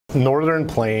Northern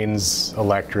Plains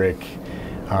Electric,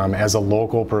 as a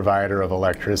local provider of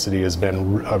electricity, has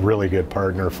been a really good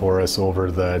partner for us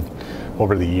over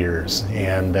the years.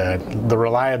 And the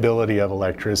reliability of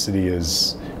electricity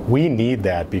we need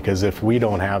that, because if we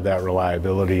don't have that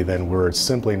reliability, then we're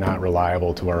simply not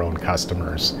reliable to our own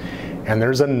customers. And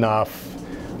there's enough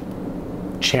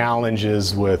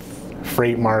challenges with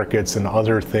freight markets and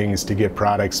other things to get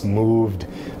products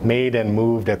made and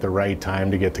moved at the right time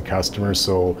to get to customers.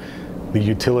 So the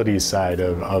utility side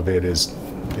of it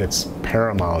it's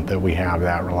paramount that we have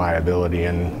that reliability,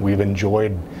 and we've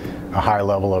enjoyed a high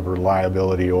level of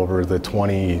reliability over the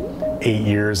 28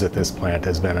 years that this plant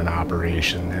has been in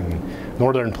operation. And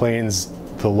Northern Plains,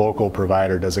 the local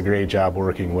provider, does a great job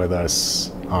working with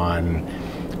us on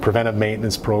preventive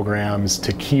maintenance programs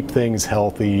to keep things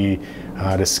healthy,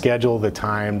 to schedule the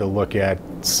time to look at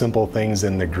simple things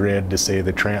in the grid, to say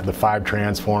the 5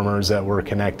 transformers that we're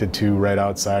connected to right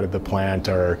outside of the plant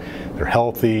they're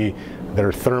healthy,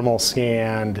 they're thermal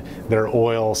scanned, they're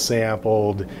oil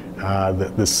sampled,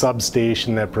 the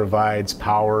substation that provides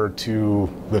power to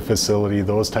the facility,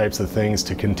 those types of things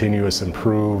to continuous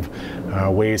improve,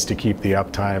 ways to keep the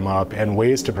uptime up, and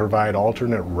ways to provide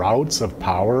alternate routes of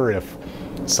power if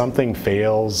something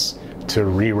fails, to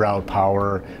reroute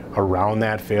power around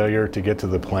that failure to get to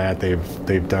the plant.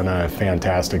 They've done a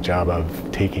fantastic job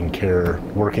of taking care,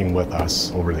 working with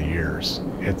us over the years.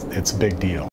 It's a big deal.